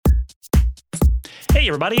Hey,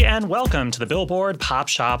 everybody, and welcome to the Billboard Pop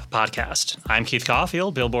Shop Podcast. I'm Keith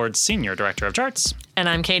Caulfield, Billboard's Senior Director of Charts. And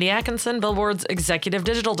I'm Katie Atkinson, Billboard's Executive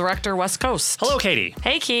Digital Director, West Coast. Hello, Katie.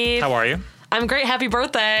 Hey, Keith. How are you? I'm great. Happy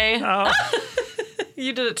birthday. Oh.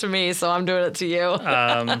 You did it to me, so I'm doing it to you.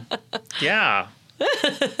 Yeah.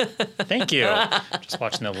 Thank you. Just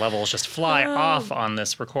watching the levels just fly off on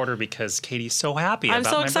this recorder because Katie's so happy about my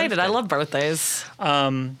I'm so excited. birthday. I love birthdays.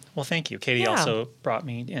 Well, thank you. Katie Yeah. also brought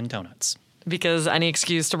me in donuts. Because any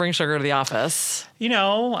excuse to bring sugar to the office. You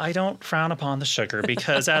know, I don't frown upon the sugar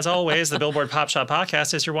because, as always, the Billboard Pop Shop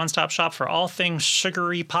Podcast is your one-stop shop for all things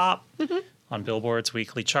sugary pop on Billboard's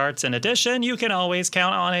weekly charts. In addition, you can always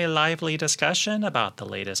count on a lively discussion about the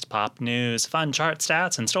latest pop news, fun chart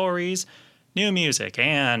stats and stories, new music,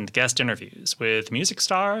 and guest interviews with music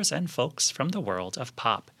stars and folks from the world of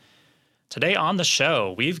pop. Today on the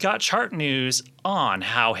show, we've got chart news on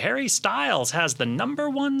how Harry Styles has the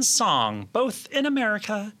 #1 song both in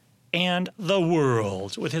America and the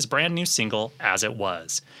world with his brand new single, As It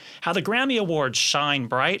Was. How the Grammy Awards shine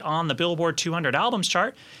bright on the Billboard 200 albums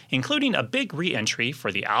chart, including a big re-entry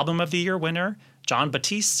for the Album of the Year winner, Jon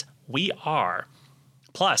Batiste's We Are.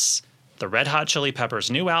 Plus, the Red Hot Chili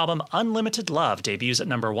Peppers' new album, Unlimited Love, debuts at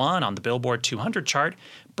 #1 on the Billboard 200 chart,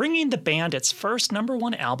 bringing the band its first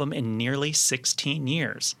 #1 album in nearly 16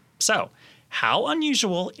 years. So, how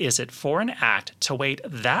unusual is it for an act to wait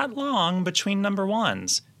that long between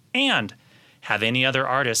 #1s? And have any other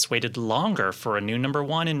artists waited longer for a new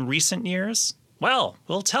 #1 in recent years? Well,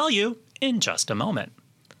 we'll tell you in just a moment.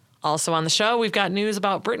 Also on the show, we've got news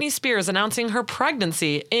about Britney Spears announcing her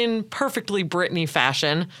pregnancy in perfectly Britney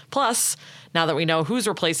fashion. Plus, now that we know who's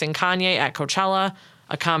replacing Kanye at Coachella,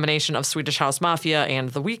 a combination of Swedish House Mafia and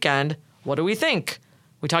The Weeknd, what do we think?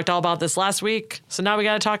 We talked all about this last week, so now we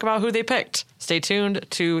got to talk about who they picked. Stay tuned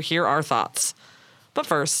to hear our thoughts. But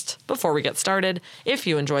first, before we get started, if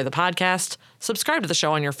you enjoy the podcast, subscribe to the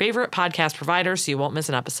show on your favorite podcast provider so you won't miss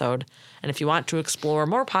an episode. And if you want to explore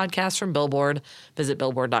more podcasts from Billboard, visit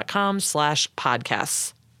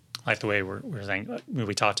billboard.com/podcasts. I like the way we're saying,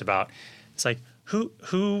 we talked about, it's like, who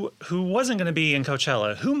wasn't going to be in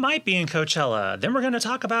Coachella? Who might be in Coachella? Then we're going to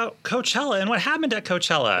talk about Coachella and what happened at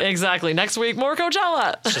Coachella. Exactly. Next week, more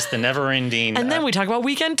Coachella. It's just the never-ending. And then we talk about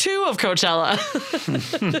weekend 2 of Coachella.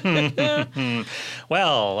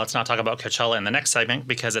 Well, let's not talk about Coachella in the next segment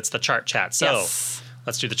because it's the chart chat. So Yes.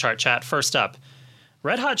 Let's do the chart chat. First up,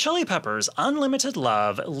 Red Hot Chili Peppers' Unlimited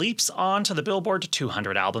Love leaps onto the Billboard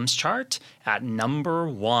 200 albums chart at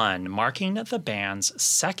 #1, marking the band's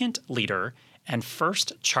second leader and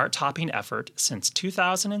first chart-topping effort since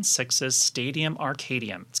 2006's Stadium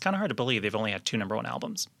Arcadium. It's kind of hard to believe they've only had 2 #1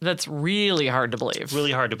 albums. That's really hard to believe.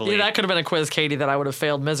 Really hard to believe. Yeah, that could have been a quiz, Katie, that I would have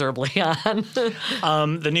failed miserably on.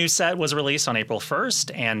 The new set was released on April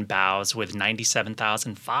 1st and bows with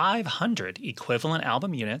 97,500 equivalent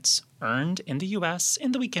album units earned in the U.S.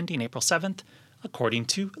 in the week ending April 7th, according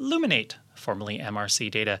to Luminate, formerly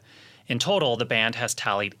MRC Data. In total, the band has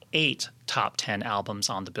tallied 8 top 10 albums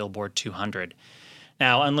on the Billboard 200.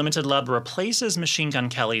 Now, Unlimited Love replaces Machine Gun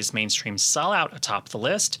Kelly's mainstream sellout atop the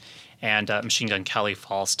list, and Machine Gun Kelly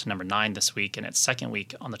falls to #9 this week in its second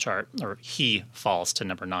week on the chart, or he falls to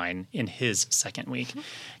 #9 in his second week,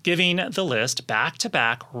 giving the list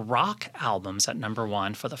back-to-back rock albums at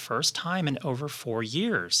 #1 for the first time in over 4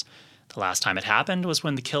 years. The last time it happened was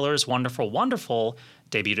when The Killers' Wonderful Wonderful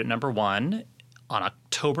debuted at #1 on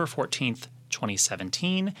October 14th,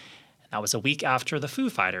 2017. And that was a week after the Foo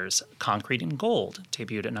Fighters' Concrete and Gold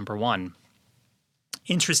debuted at #1.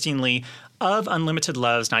 Interestingly, of Unlimited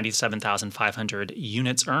Love's 97,500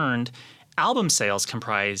 units earned, album sales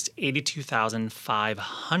comprised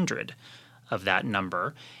 82,500 of that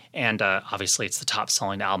number. And obviously, it's the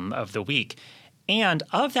top-selling album of the week. And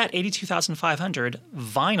of that 82,500,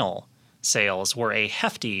 vinyl sales were a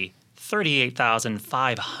hefty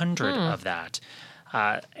 38,500 of that.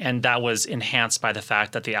 And that was enhanced by the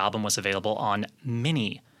fact that the album was available on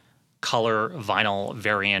many color vinyl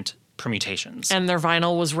variant permutations. And their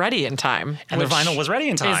vinyl was ready in time. And their vinyl was ready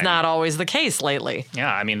in time. Is not always the case lately.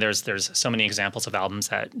 Yeah, I mean, there's so many examples of albums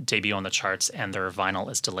that debut on the charts and their vinyl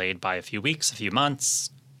is delayed by a few weeks, a few months,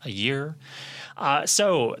 a year.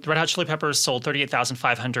 So the Red Hot Chili Peppers sold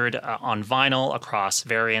 38,500 on vinyl across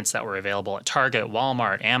variants that were available at Target,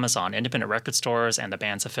 Walmart, Amazon, independent record stores, and the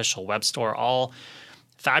band's official web store, all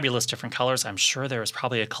fabulous different colors. I'm sure there's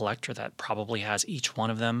probably a collector that probably has each one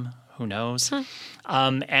of them. Who knows?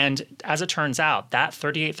 And as it turns out, that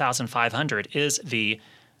 38,500 is the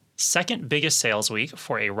second biggest sales week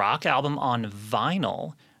for a rock album on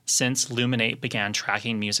vinyl since Luminate began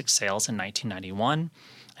tracking music sales in 1991.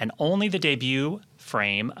 and only the debut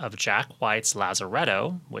frame of Jack White's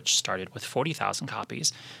Lazaretto, which started with 40,000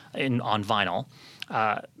 copies on vinyl,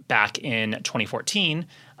 back in 2014,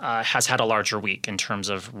 has had a larger week in terms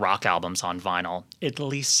of rock albums on vinyl, at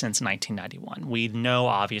least since 1991. We know,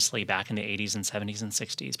 obviously, back in the 80s and 70s and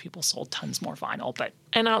 60s, people sold tons more vinyl.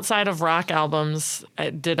 And outside of rock albums,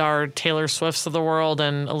 did our Taylor Swifts of the world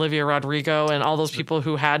and Olivia Rodrigo and all those people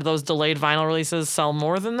who had those delayed vinyl releases sell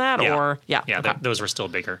more than that? Yeah, okay. Those were still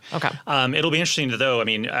bigger. Okay. It'll be interesting, though. I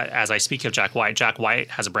mean, as I speak of Jack White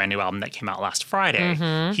has a brand new album that came out last Friday.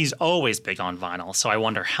 Mm-hmm. He's always big on vinyl, so I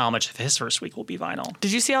wonder how much of his first week will be vinyl.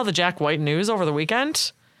 Did you see all the Jack White news over the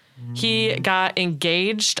weekend? He got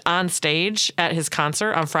engaged on stage at his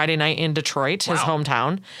concert on Friday night in Detroit, his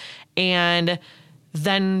hometown, and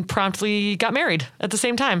then promptly got married at the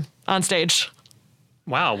same time on stage.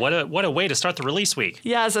 Wow, what a way to start the release week.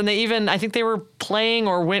 Yes, and I think they were playing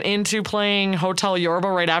or went into playing Hotel Yorba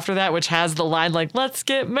right after that, which has the line like, "Let's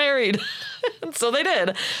get married." So they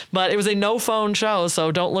did. But it was a no-phone show,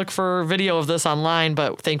 so don't look for video of this online.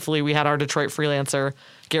 But thankfully, we had our Detroit freelancer,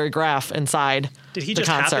 Gary Graff, inside Did he the just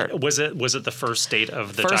concert. happen? Was it the first date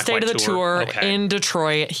of the First Jack date White of the tour Okay. in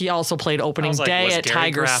Detroit. He also played opening day was at Gary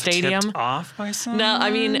Tiger Graff Stadium. tipped off by someone? No, I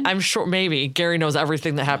mean, I'm sure maybe Gary knows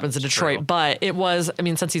everything that happens in Detroit, true. but it was, I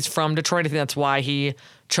mean, since he's from Detroit, I think that's why he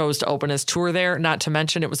chose to open his tour there. Not to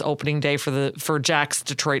mention it was opening day for Jack's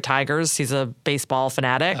Detroit Tigers. He's a baseball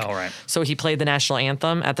fanatic. Oh, right. So he played the national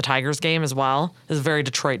anthem at the Tigers game as well. It was a very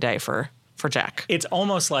Detroit day for Jack. It's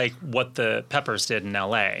almost like what the Peppers did in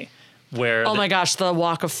L.A., where Oh my gosh, the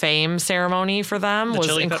Walk of Fame ceremony for them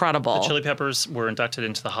was incredible. The Chili Peppers were inducted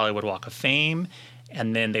into the Hollywood Walk of Fame,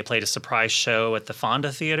 and then they played a surprise show at the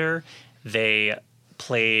Fonda Theater. They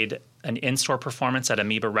played an in-store performance at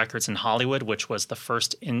Amoeba Records in Hollywood, which was the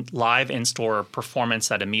first live in-store performance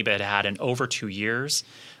that Amoeba had in over 2 years.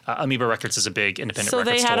 Amoeba Records is a big independent record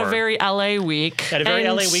store. So they had a very LA week. Had a very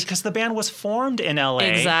LA week because the band was formed in LA.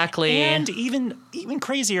 Exactly. And even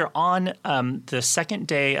crazier, on the second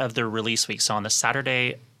day of their release week, so on the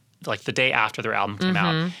Saturday, like the day after their album came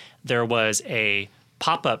out, there was a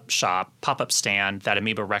pop-up stand that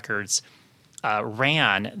Amoeba Records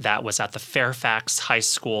ran that was at the Fairfax High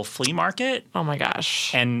School flea market. Oh my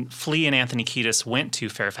gosh. And Flea and Anthony Kiedis went to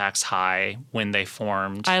Fairfax High when they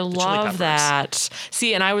formed I the Chili love Peppers. that.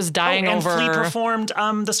 See, and I was dying and over. Flea performed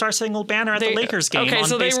the Star Spangled Banner at the Lakers game okay, on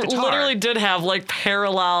so bass they guitar. literally did have like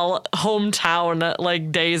parallel hometown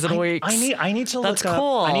like days and weeks. I need to look That's up.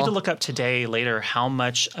 cool. I need to look up today later how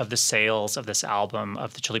much of the sales of this album,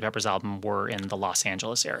 of the Chili Peppers album, were in the Los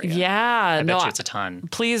Angeles area. Yeah, I bet you it's a ton.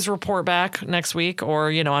 Please report back next week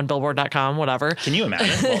or on Billboard.com, whatever. Can you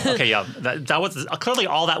imagine? Well, okay, yeah, that was clearly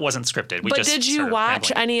all that wasn't scripted. But did you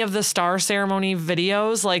watch any of the star ceremony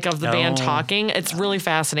videos, like of the band talking? It's really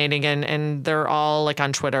fascinating, and they're all like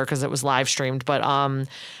on Twitter because it was live streamed. But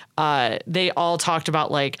they all talked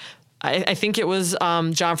about like. I think it was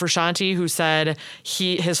John Frusciante who said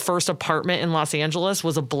his first apartment in Los Angeles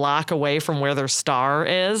was a block away from where their star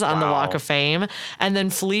is on the Walk of Fame. And then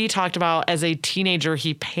Flea talked about as a teenager,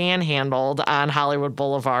 he panhandled on Hollywood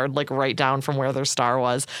Boulevard, like right down from where their star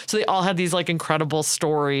was. So they all had these like incredible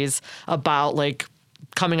stories about like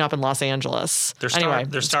coming up in Los Angeles. Their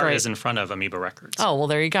star is in front of Amoeba Records. Oh, well,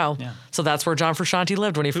 there you go. Yeah. So that's where John Frusciante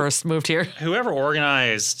lived when he first moved here. Whoever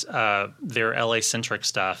organized their LA-centric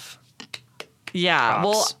stuff. Yeah, Props.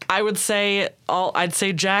 well, I would say I'd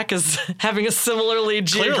say Jack is having a similarly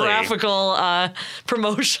geographical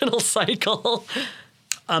promotional cycle.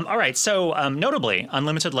 All right, so notably,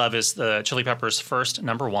 Unlimited Love is the Chili Peppers' first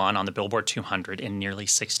 #1 on the Billboard 200 in nearly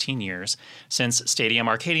 16 years, since Stadium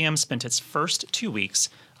Arcadium spent its first 2 weeks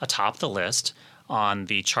atop the list on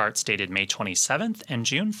the charts dated May 27th and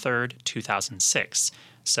June 3rd, 2006.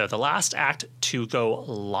 So the last act to go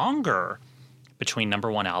longer between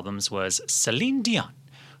 #1 albums was Celine Dion,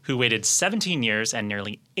 who waited 17 years and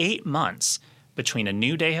nearly 8 months between A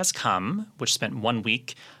New Day Has Come, which spent 1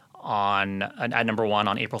 week at #1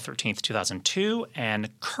 on April 13th, 2002, and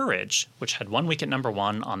Courage, which had 1 week at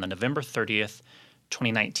 #1 on the November 30th,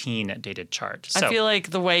 2019 dated chart. So, I feel like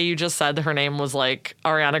the way you just said her name was like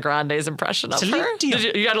Ariana Grande's impression of Celine her. Dion.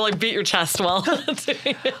 You got to like beat your chest while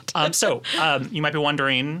doing it. So you might be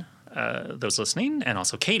wondering, those listening, and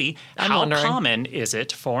also Katie, how wondering. common is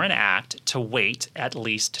it for an act to wait at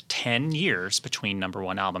least 10 years between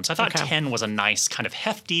 #1 albums? I thought 10 was a nice kind of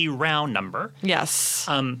hefty round number. Yes.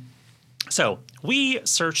 So we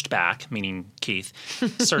searched back, meaning Keith,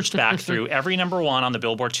 searched back through every #1 on the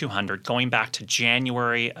Billboard 200 going back to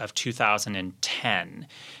January of 2010.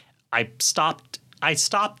 I stopped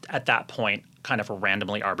at that point kind of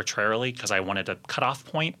randomly, arbitrarily, because I wanted a cutoff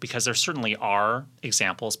point, because there certainly are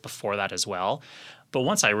examples before that as well. But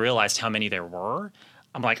once I realized how many there were,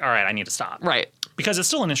 I'm like, all right, I need to stop. Right. Because it's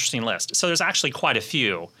still an interesting list. So there's actually quite a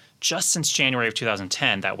few just since January of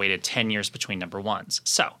 2010 that waited 10 years between number ones.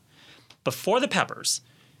 So before the Peppers,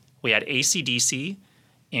 we had AC/DC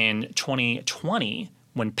in 2020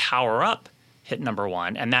 when Power Up hit number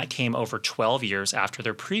one, and that came over 12 years after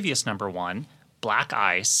their previous number one, Black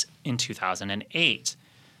Ice, in 2008.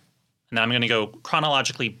 And then I'm going to go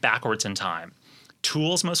chronologically backwards in time.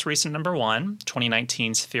 Tool's most recent number one,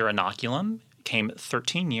 2019's Fear Inoculum, came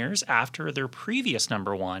 13 years after their previous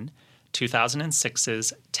number one,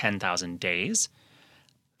 2006's 10,000 Days.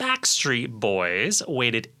 Backstreet Boys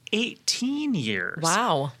waited 18 years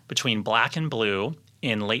Wow. between Black and Blue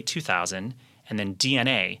in late 2000 and then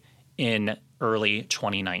DNA in early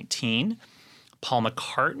 2019. Paul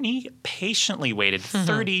McCartney patiently waited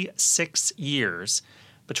 36 years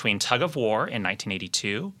between Tug of War in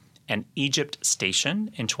 1982 and Egypt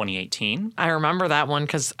Station in 2018. I remember that one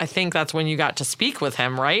because I think that's when you got to speak with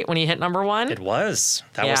him, right? When he hit number one? It was.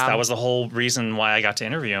 That was the whole reason why I got to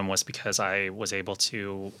interview him, was because I was able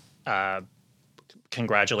to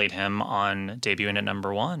congratulate him on debuting at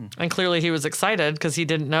number one. And clearly he was excited because he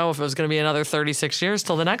didn't know if it was going to be another 36 years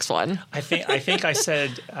till the next one. I think I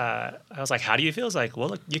said, I was like, how do you feel? It's like, well,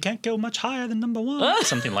 look, you can't go much higher than number one.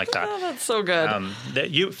 Something like that. Oh, that's so good.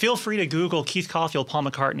 You feel free to Google Keith Caulfield, Paul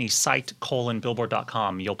McCartney,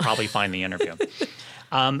 site:/billboard.com. You'll probably find the interview.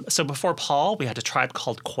 So before Paul, we had a Tribe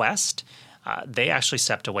Called Quest. They actually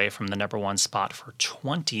stepped away from the number one spot for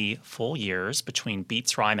 20 full years between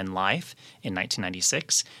Beats, Rhyme, and Life in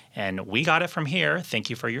 1996. And We Got It From Here, Thank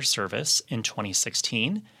You For Your Service, in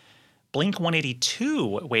 2016.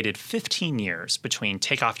 Blink-182 waited 15 years between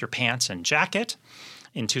Take Off Your Pants and Jacket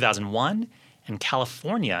in 2001 and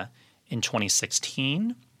California in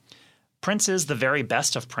 2016. Prince's The Very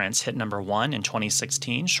Best of Prince hit number one in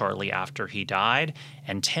 2016, shortly after he died,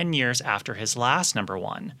 and 10 years after his last number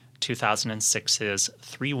one, 2006's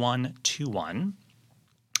 3121.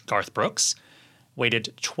 Garth Brooks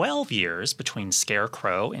waited 12 years between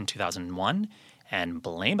Scarecrow in 2001 and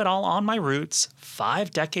Blame It All on My Roots,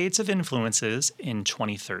 5 Decades of Influences in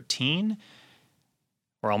 2013.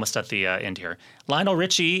 We're almost at the end here. Lionel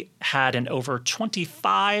Richie had an over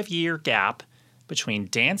 25-year gap between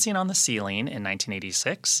Dancing on the Ceiling in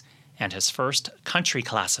 1986 and his first country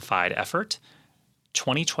classified effort,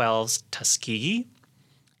 2012's Tuskegee.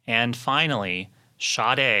 And finally,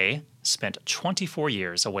 Sade spent 24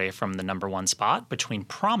 years away from the number one spot between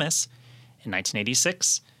Promise in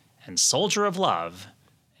 1986 and Soldier of Love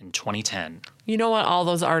in 2010. You know what all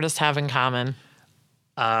those artists have in common?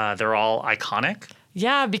 They're all iconic.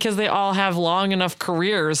 Yeah, because they all have long enough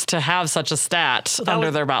careers to have such a stat under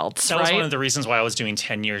their belts, That right? was one of the reasons why I was doing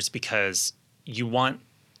 10 years, because the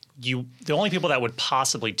only people that would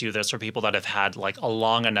possibly do this are people that have had like a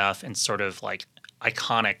long enough and sort of like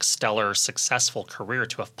iconic, stellar, successful career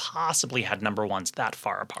to have possibly had number ones that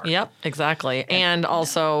far apart. Yep, exactly. And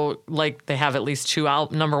also, like, they have at least 2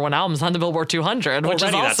 number one albums on the Billboard 200, which is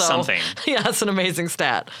Already, also that's something. Yeah, it's an amazing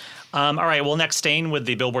stat. All right, well, next, staying with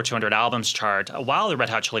the Billboard 200 albums chart, while the Red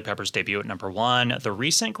Hot Chili Peppers debut at number one, the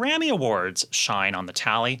recent Grammy Awards shine on the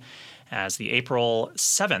tally as the April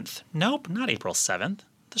 7th. Nope, not April 7th.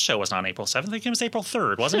 The show was not on April 7th. I think it was April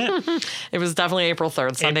 3rd, wasn't it? It was definitely April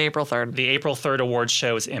 3rd, Sunday, April 3rd. The April 3rd awards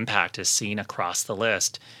show's impact is seen across the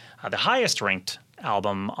list. The highest ranked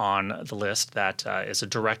album on the list that is a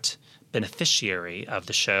direct beneficiary of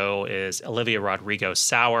the show is Olivia Rodrigo's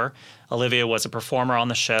Sour. Olivia was a performer on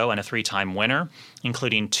the show and a 3-time winner,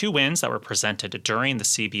 including 2 wins that were presented during the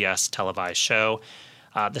CBS televised show.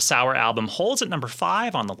 The Sour album holds at number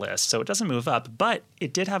 5 on the list, so it doesn't move up, but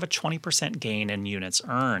it did have a 20% gain in units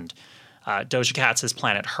earned. Doja Cat's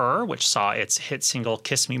Planet Her, which saw its hit single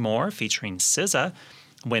Kiss Me More featuring SZA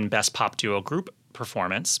win Best Pop Duo Group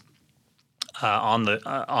Performance on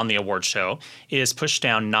the award show, is pushed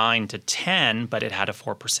down 9 to 10, but it had a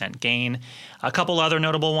 4% gain. A couple other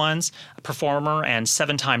notable ones, a performer and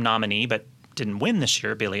 7-time nominee, but didn't win this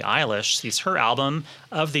year, Billie Eilish sees her album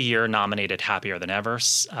of the year nominated Happier Than Ever,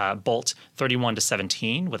 Bolt 31 to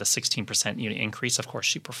 17 with a 16% unit increase. Of course,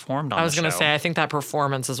 she performed on the show. I was going to say, I think that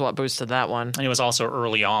performance is what boosted that one. And it was also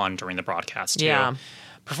early on during the broadcast, too. Yeah.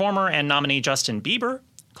 Performer and nominee Justin Bieber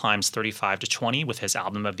climbs 35 to 20 with his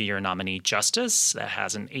album of the year nominee Justice. That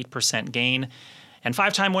has an 8% gain. And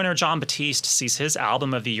 5-time winner Jon Batiste sees his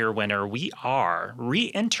Album of the Year winner, We Are,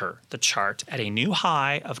 re-enter the chart at a new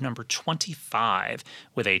high of number 25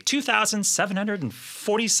 with a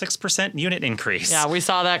 2,746% unit increase. Yeah, we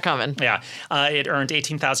saw that coming. Yeah, it earned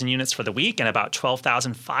 18,000 units for the week, and about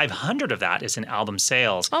 12,500 of that is in album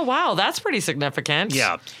sales. Oh, wow. That's pretty significant.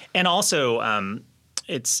 Yeah, and also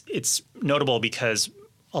it's notable because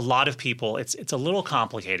a lot of people, it's a little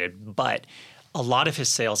complicated, but a lot of his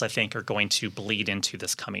sales, I think, are going to bleed into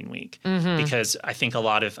this coming week because I think a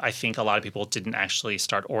lot of people didn't actually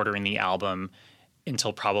start ordering the album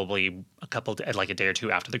until probably like a day or two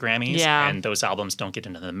after the Grammys. Yeah. And those albums don't get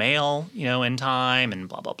into the mail, in time and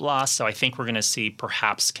blah, blah, blah. So I think we're going to see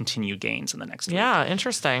perhaps continued gains in the next week. Yeah,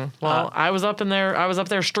 interesting. Well, I was up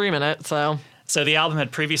there streaming it, so. So the album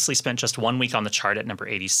had previously spent just 1 week on the chart at number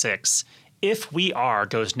 86. If We Are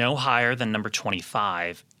goes no higher than number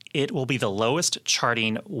 25, it will be the lowest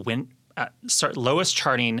charting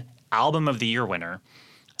Album of the Year winner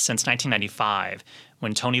since 1995,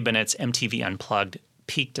 when Tony Bennett's MTV Unplugged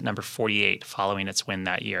peaked at number 48 following its win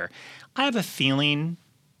that year. I have a feeling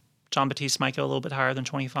Jon Batiste might go a little bit higher than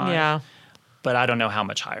 25. Yeah. But I don't know how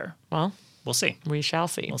much higher. Well, we'll see. We shall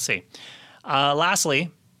see. We'll see.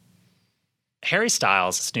 Lastly, Harry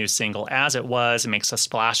Styles' new single, As It Was, makes a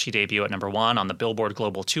splashy debut at number 1 on the Billboard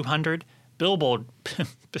Global 200.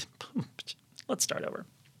 Let's start over.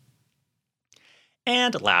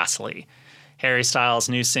 And lastly, Harry Styles'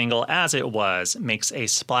 new single, As It Was, makes a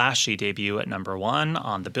splashy debut at number 1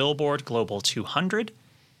 on the Billboard Global 200,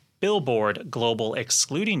 Billboard Global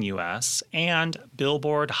excluding US, and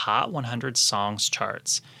Billboard Hot 100 Songs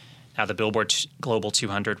charts. Now, the Billboard Global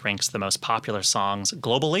 200 ranks the most popular songs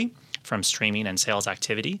globally from streaming and sales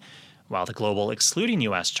activity, while the Global excluding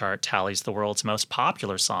US chart tallies the world's most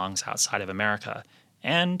popular songs outside of America.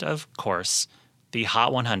 And, of course, the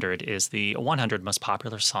Hot 100 is the 100 most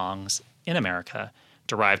popular songs in America,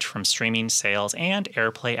 derived from streaming, sales, and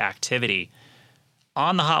airplay activity.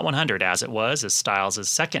 On the Hot 100, As It Was is Styles'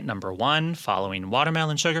 second number 1, following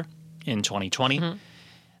Watermelon Sugar in 2020.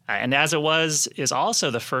 And As It Was is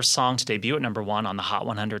also the first song to debut at number 1 on the Hot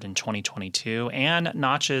 100 in 2022 and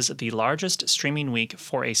notches the largest streaming week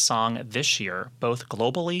for a song this year, both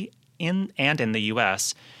globally and in the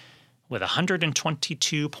US, with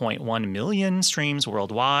 122.1 million streams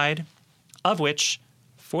worldwide, of which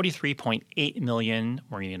 43.8 million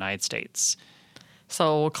were in the United States.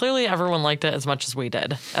 So clearly everyone liked it as much as we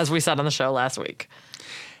did, as we said on the show last week.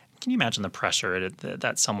 Can you imagine the pressure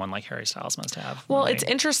that someone like Harry Styles must have? Well, it's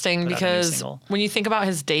interesting because when you think about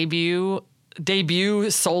his debut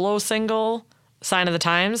solo single, Sign of the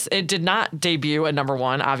Times, it did not debut at number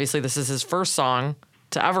 1. Obviously, this is his first song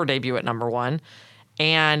to ever debut at number 1.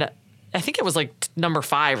 And I think it was like number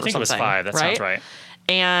 5 or something. I think it was 5. That sounds right.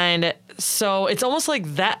 And so it's almost like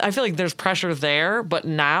that. I feel like there's pressure there, but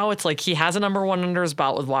now it's like he has a number 1 under his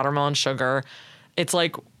belt with Watermelon Sugar. It's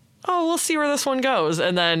like, oh, we'll see where this one goes.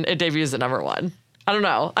 And then it debuts at number 1. I don't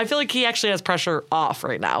know. I feel like he actually has pressure off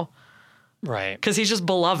right now. Right. Because he's just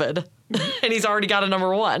beloved. And he's already got a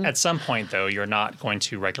number 1. At some point, though, you're not going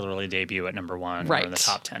to regularly debut at number 1 or in the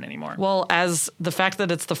top 10 anymore. Well, as the fact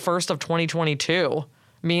that it's the first of 2022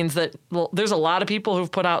 means that, well, there's a lot of people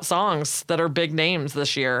who've put out songs that are big names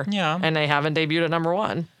this year. Yeah. And they haven't debuted at number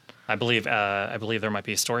 1. I believe there might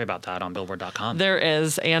be a story about that on Billboard.com. There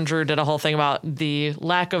is. Andrew did a whole thing about the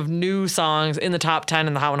lack of new songs in the top 10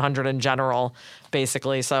 and the Hot 100 in general,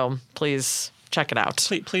 basically. So please check it out.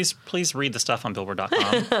 Please read the stuff on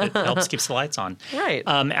Billboard.com. It helps keeps the lights on. Right.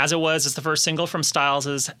 As It Was is the first single from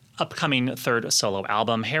Styles' upcoming third solo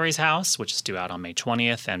album, Harry's House, which is due out on May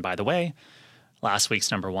 20th. And by the way, last week's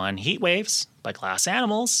number 1, Heat Waves by Glass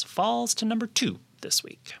Animals, falls to number 2 this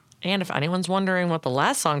week. And if anyone's wondering what the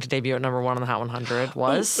last song to debut at number 1 on the Hot 100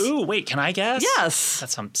 was. Ooh, wait, can I guess? Yes.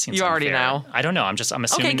 That seems you already unfair. know. I don't know. I'm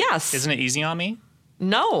assuming. Okay, guess. Isn't it Easy on Me?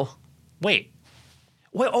 No. Wait.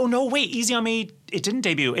 Oh, no, wait. Easy on Me, it didn't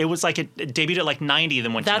debut. It was like it debuted at like 90,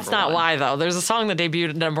 then went to number 1. That's not why, though. There's a song that debuted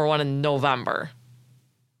at number 1 in November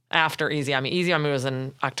after Easy on Me. Easy on Me was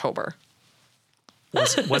in October.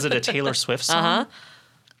 Was it a Taylor Swift song? Uh-huh.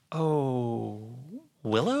 Oh,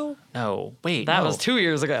 Willow? No, wait. That was 2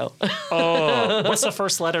 years ago. Oh, what's the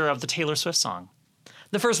first letter of the Taylor Swift song?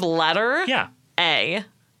 The first letter? Yeah. A.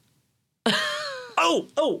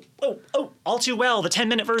 Oh, All Too Well, the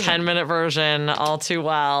 10-minute version. 10-minute version, All Too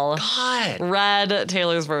Well. God. Red,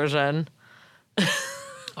 Taylor's version.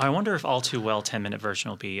 I wonder if All Too Well 10-minute version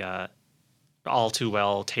will be All Too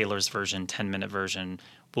Well Taylor's version 10-minute version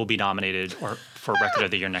will be nominated for Record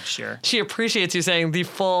of the Year next year. She appreciates you saying the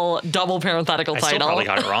full double parenthetical title. I still probably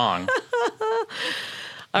got it wrong.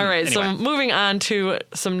 All right, Anyway. so moving on to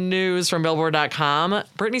some news from Billboard.com.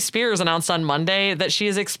 Britney Spears announced on Monday that she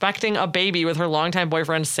is expecting a baby with her longtime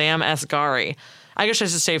boyfriend, Sam Asghari. I guess I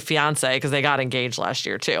should say fiance because they got engaged last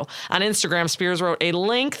year, too. On Instagram, Spears wrote a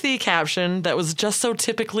lengthy caption that was just so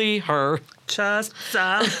typically her. Just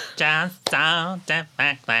so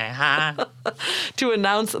To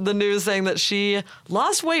announce the news, saying that she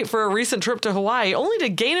lost weight for a recent trip to Hawaii only to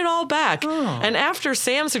gain it all back. And after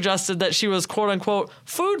Sam suggested that she was quote unquote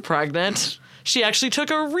food pregnant, she actually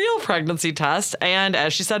took a real pregnancy test. And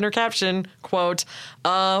as she said in her caption, quote,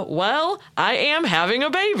 well, I am having a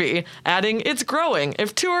baby, adding, it's growing.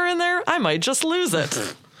 If two are in there, I might just lose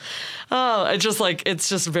it. Oh, it's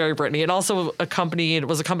just very Britney. It also was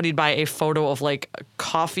accompanied by a photo of like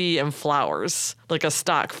coffee and flowers, like a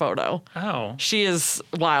stock photo. Oh. She is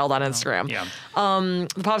wild on Instagram. Yeah.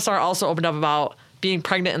 The pop star also opened up about being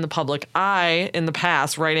pregnant in the public eye in the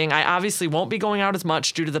past, writing, I obviously won't be going out as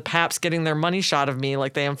much due to the paps getting their money shot of me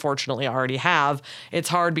like they unfortunately already have. It's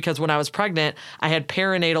hard because when I was pregnant, I had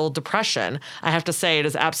perinatal depression. I have to say it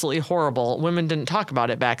is absolutely horrible. Women didn't talk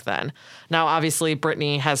about it back then. Now, obviously,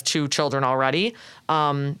 Britney has 2 children already,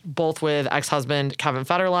 both with ex-husband Kevin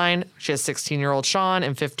Federline. She has 16-year-old Sean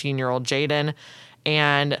and 15-year-old Jaden.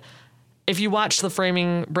 And if you watch the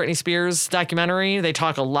Framing Britney Spears documentary, they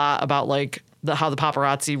talk a lot about like how the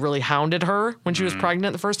paparazzi really hounded her when she was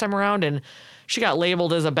pregnant the first time around, and she got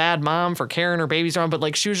labeled as a bad mom for carrying her babies around, but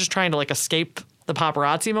like she was just trying to like escape the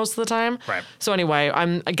paparazzi most of the time. Right. So anyway,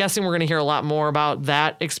 I'm guessing we're going to hear a lot more about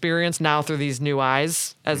that experience now through these new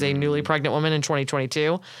eyes as a newly pregnant woman in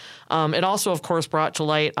 2022. It also, of course, brought to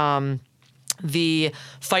light the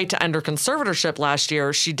fight to end her conservatorship last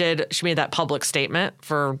year. She made that public statement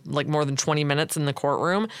for like more than 20 minutes in the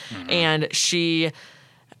courtroom, and she.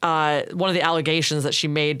 One of the allegations that she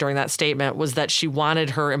made during that statement was that she wanted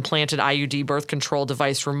her implanted IUD birth control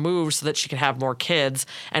device removed so that she could have more kids,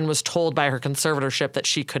 and was told by her conservatorship that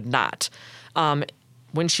she could not.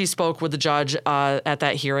 When she spoke with the judge at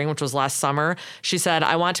that hearing, which was last summer, she said,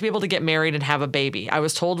 I want to be able to get married and have a baby. I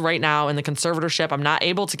was told right now in the conservatorship I'm not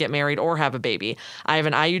able to get married or have a baby. I have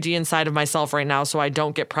an IUD inside of myself right now so I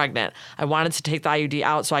don't get pregnant. I wanted to take the IUD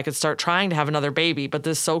out so I could start trying to have another baby, but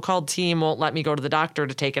this so-called team won't let me go to the doctor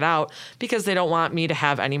to take it out because they don't want me to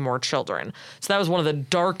have any more children. So that was one of the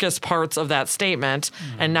darkest parts of that statement.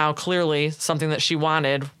 And now clearly something that she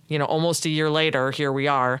wanted, almost a year later, here we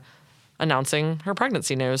are, announcing her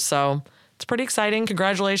pregnancy news. So it's pretty exciting.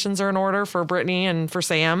 Congratulations are in order for Britney and for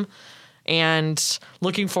Sam. And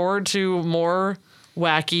looking forward to more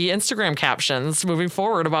wacky Instagram captions moving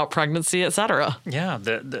forward about pregnancy, etc. Yeah,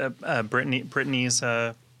 the Britney's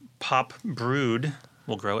pop brood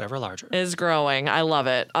will grow ever larger. Is growing. I love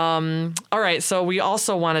it. All right. So we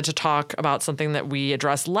also wanted to talk about something that we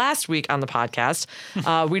addressed last week on the podcast.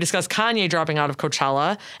 We discussed Kanye dropping out of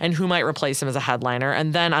Coachella and who might replace him as a headliner.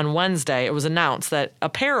 And then on Wednesday, it was announced that a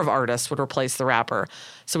pair of artists would replace the rapper.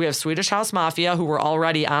 So we have Swedish House Mafia, who were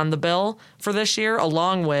already on the bill for this year,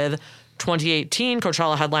 along with 2018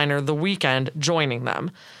 Coachella headliner The Weeknd joining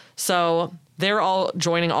them. So they're all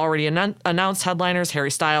joining already announced headliners,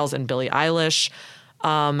 Harry Styles and Billie Eilish.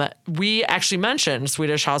 We actually mentioned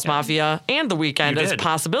Swedish House Mafia and The Weeknd as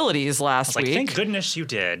possibilities last week. Thank goodness you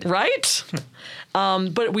did. Right?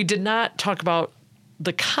 But we did not talk about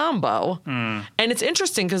the combo. And it's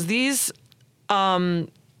interesting because these they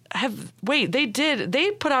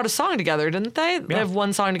put out a song together, didn't they? Yeah. They have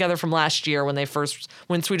one song together from last year when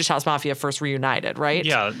Swedish House Mafia first reunited, right?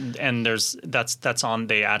 Yeah, and that's on.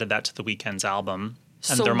 They added that to The Weeknd's album.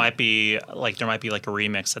 And So- there might be like a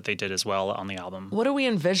remix that they did as well on the album. What do we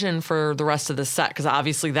envision for the rest of the set? Because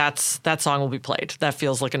obviously that song will be played. That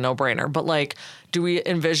feels like a no-brainer. But like, do we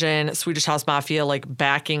envision Swedish House Mafia like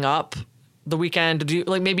backing up The Weeknd to do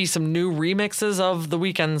like maybe some new remixes of The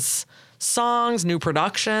Weeknd's songs, new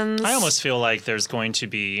productions? I almost feel like there's going to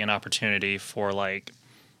be an opportunity for like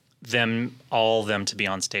all of them to be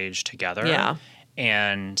on stage together. Yeah.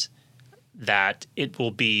 And that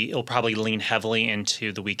it'll probably lean heavily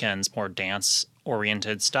into The Weeknd's more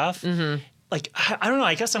dance-oriented stuff. Mm-hmm. Like, I don't know.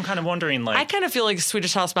 I guess I'm kind of wondering, like... I kind of feel like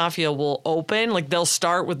Swedish House Mafia will open. Like, they'll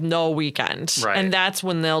start with no Weeknd. Right. And that's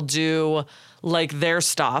when they'll do, like, their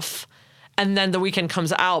stuff. And then The Weeknd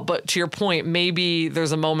comes out. But to your point, maybe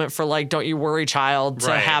there's a moment for, like, Don't You Worry, Child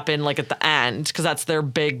to happen, like, at the end. Because that's their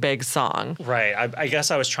big, big song. Right. I guess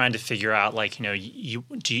I was trying to figure out, like, you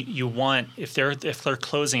want... If they're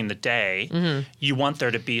closing the day, mm-hmm. you want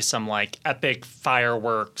there to be some, like, epic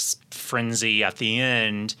fireworks frenzy at the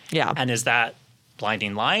end. Yeah. And is that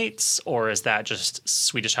Blinding Lights? Or is that just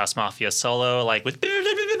Swedish House Mafia solo, like, with...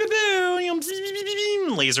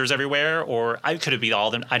 shooting lasers everywhere, or could it be all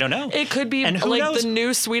of them? I don't know. It could be and who like knows? the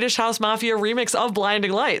new Swedish House Mafia remix of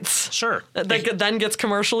Blinding Lights. Sure. That then gets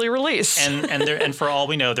commercially released. And for all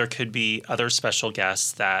we know, there could be other special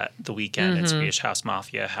guests that The Weeknd and Swedish House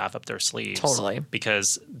Mafia have up their sleeves. Totally.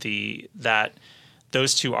 Because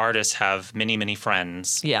those two artists have many, many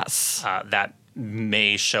friends. Yes. That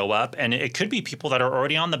may show up, and it could be people that are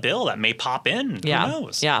already on the bill that may pop in. Yeah. Who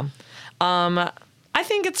knows? Yeah. I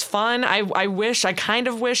think it's fun. I kind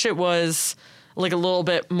of wish it was like a little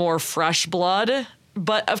bit more fresh blood.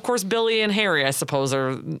 But of course, Billy and Harry, I suppose,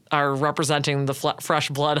 are representing the fresh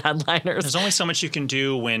blood headliners. There's only so much you can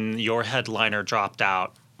do when your headliner dropped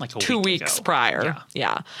out like 2 weeks ago. prior.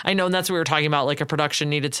 Yeah. I know, and that's what we were talking about. Like, a production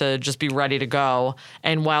needed to just be ready to go.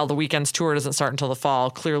 And while the Weeknd's tour doesn't start until the fall,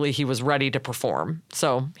 clearly he was ready to perform.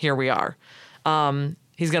 So here we are.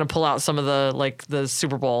 He's going to pull out some of the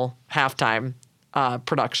Super Bowl halftime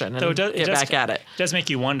production and get back at it. It does make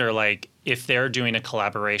you wonder, like, if they're doing a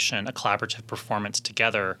collaborative performance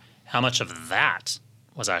together, how much of that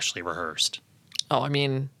was actually rehearsed? Oh, I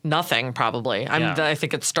mean, nothing probably. I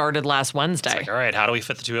think it started last Wednesday. It's like, all right, how do we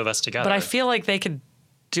fit the two of us together? But I feel like they could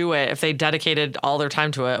do it if they dedicated all their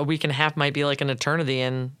time to it. A week and a half might be like an eternity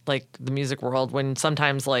in like the music world, when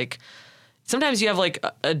sometimes you have like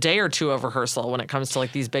a day or two of rehearsal when it comes to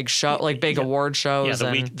like these big award shows.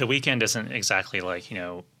 Yeah, the Weeknd isn't exactly like,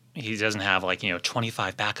 he doesn't have like,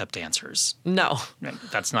 25 backup dancers. No.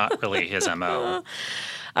 That's not really his MO.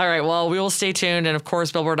 All right, well, we will stay tuned. And of course,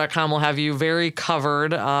 Billboard.com will have you very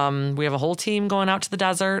covered. We have a whole team going out to the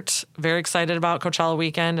desert. Very excited about Coachella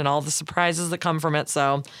weekend and all the surprises that come from it.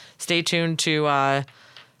 So stay tuned to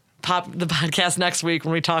pop the podcast next week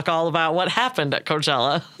when we talk all about what happened at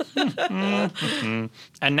Coachella.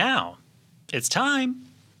 And now it's time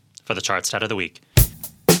for the chart stat of the week.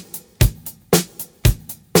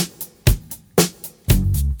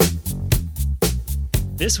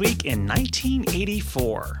 This week in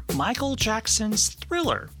 1984, Michael Jackson's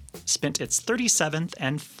Thriller spent its 37th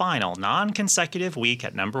and final non-consecutive week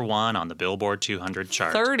at number 1 on the Billboard 200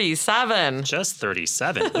 chart. 37. Just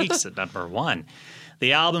 37 weeks at number 1.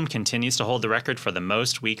 The album continues to hold the record for the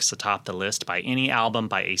most weeks atop the list by any album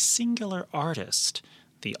by a singular artist.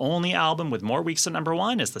 The only album with more weeks at number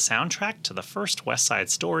 1 is the soundtrack to the first West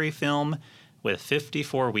Side Story film, with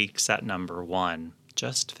 54 weeks at number 1.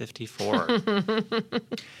 Just 54.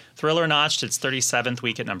 Thriller notched its 37th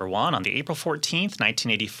week at number 1 on the April 14th,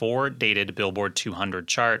 1984 dated Billboard 200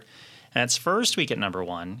 chart, and its first week at number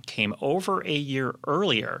 1 came over a year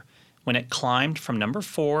earlier when it climbed from number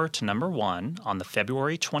 4 to number 1 on the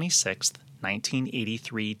February 26th,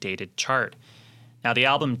 1983 dated chart. Now, the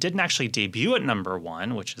album didn't actually debut at number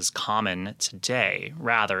 1, which is common today.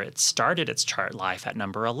 Rather, it started its chart life at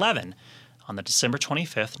number 11 on the December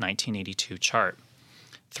 25th, 1982 chart.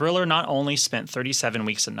 Thriller not only spent 37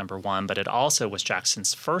 weeks at number 1, but it also was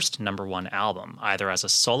Jackson's first number 1 album, either as a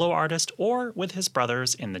solo artist or with his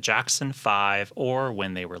brothers in the Jackson 5, or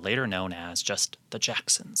when they were later known as just the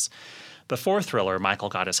Jacksons. Before Thriller, Michael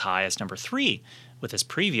got as high as number 3 with his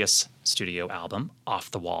previous studio album, Off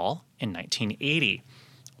the Wall, in 1980.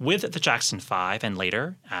 With the Jackson 5 and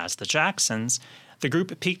later as the Jacksons, the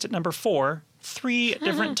group peaked at number 4 3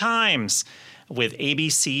 different times, with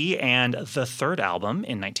ABC and the third album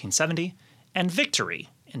in 1970 and Victory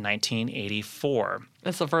in 1984.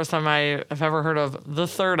 That's the first time I've ever heard of the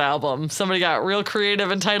third album. Somebody got real creative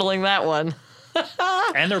entitling that one.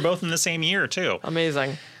 And they're both in the same year, too.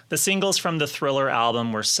 Amazing. The singles from the Thriller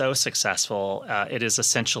album were so successful, it is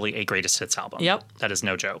essentially a greatest hits album. Yep. That is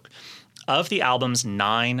no joke. Of the album's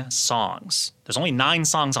 9 songs, there's only 9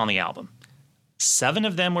 songs on the album. 7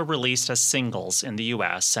 of them were released as singles in the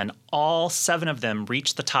U.S., and all 7 of them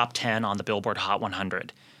reached the top 10 on the Billboard Hot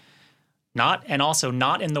 100. Not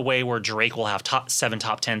in the way where Drake will have 7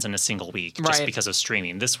 top 10s in a single week just because of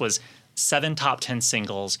streaming. This was 7 top 10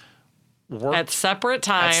 singles at separate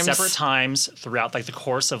times throughout like the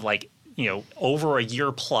course of over a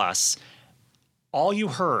year plus. All you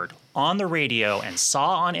heard on the radio and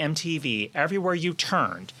saw on MTV everywhere you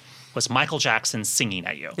turned was Michael Jackson singing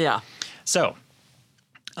at you. Yeah. So,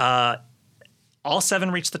 all 7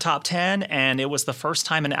 reached the top 10, and it was the first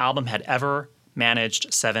time an album had ever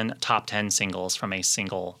managed 7 top 10 singles from a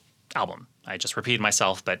single album. I just repeated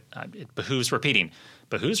myself, but it behooves repeating.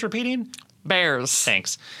 Behooves repeating? Bears.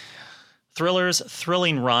 Thanks. Thriller's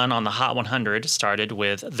thrilling run on the Hot 100 started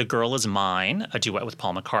with The Girl Is Mine, a duet with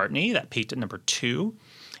Paul McCartney that peaked at number 2,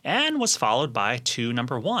 and was followed by 2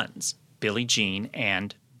 number 1s, Billie Jean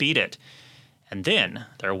and Beat It. And then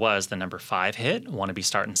there was the number 5 hit, Wanna Be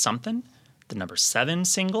Startin' Somethin', the number 7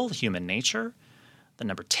 single, Human Nature, the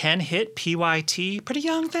number 10 hit, PYT, Pretty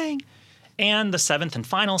Young Thing, and the 7th and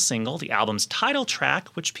final single, the album's title track,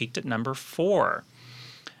 which peaked at number 4.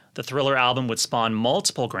 The Thriller album would spawn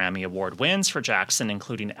multiple Grammy Award wins for Jackson,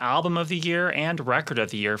 including Album of the Year and Record of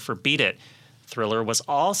the Year for Beat It. Thriller was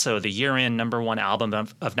also the year-end number 1 album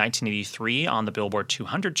of 1983 on the Billboard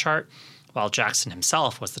 200 chart, while Jackson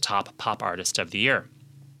himself was the top pop artist of the year.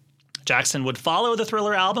 Jackson would follow the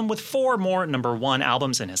Thriller album with 4 more number 1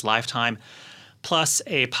 albums in his lifetime, plus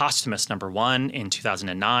a posthumous number 1 in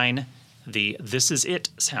 2009, the This Is It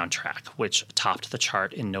soundtrack, which topped the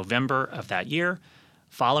chart in November of that year,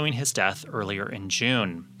 following his death earlier in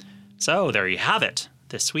June. So there you have it.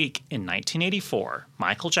 This week in 1984,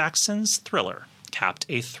 Michael Jackson's Thriller capped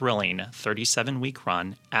a thrilling 37-week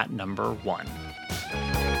run at number 1.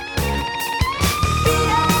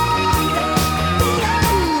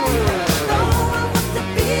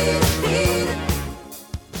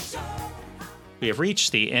 We have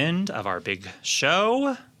reached the end of our big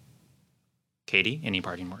show. Katie, any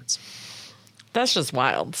parting words? That's just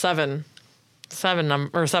wild. Seven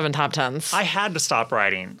top tens. I had to stop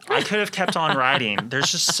writing. I could have kept on writing.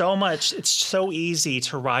 There's just so much. It's so easy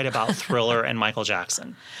to write about Thriller and Michael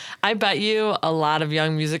Jackson. I bet you a lot of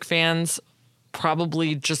young music fans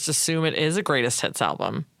probably just assume it is a greatest hits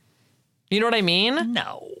album. You know what I mean?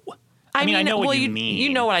 No. I mean, I know what you mean. You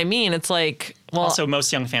know what I mean. It's like, well, also,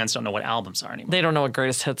 most young fans don't know what albums are anymore. They don't know what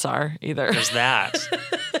greatest hits are either. There's that.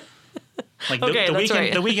 Like Okay, the that's weekend,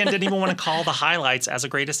 right. The Weeknd didn't even want to call the highlights as a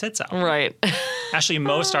greatest hits album. Right. Actually,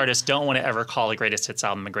 most artists don't want to ever call a greatest hits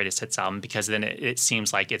album a greatest hits album because then it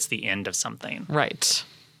seems like it's the end of something. Right.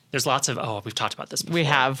 There's lots of, we've talked about this before. We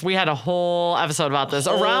have. We had a whole episode about this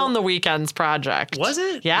around the Weeknd's project. Was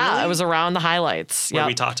it? Yeah, Really? it was around the highlights. Where Yep.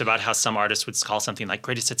 we talked about how some artists would call something like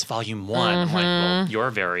Greatest Hits Volume 1. I'm like, well, you're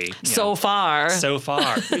very... So far. So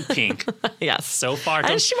far. Pink. Yes. So far.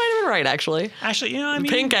 And she might have been right, actually. Actually, I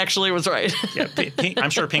mean... Pink actually was right. Yeah, Pink, I'm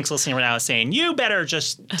sure Pink's listening right now saying, you better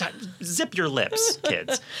just zip your lips,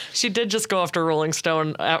 kids. She did just go after Rolling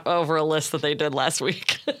Stone over a list that they did last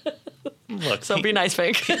week. Look, So be nice,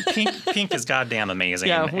 Pink. Pink is goddamn amazing.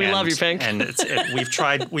 Yeah, we love you, Pink. And we've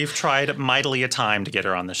tried mightily a time to get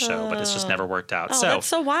her on the show, but it's just never worked out. Oh, that's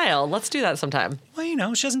so wild. Let's do that sometime.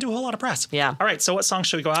 Well, she doesn't do a whole lot of press. Yeah. All right, so what song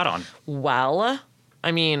should we go out on? Well,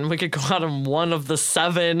 I mean, we could go out on one of the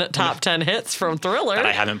 7 top 10 hits from Thriller. That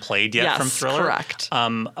I haven't played yet from Thriller? Correct.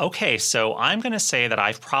 Okay, so I'm going to say that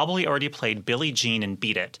I've probably already played Billie Jean and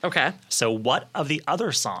Beat It. Okay. So what of the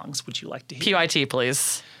other songs would you like to hear? PYT,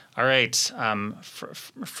 please. All right,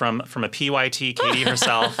 from a PYT, Katie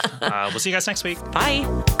herself. We'll see you guys next week. Bye.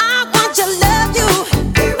 I want to love you.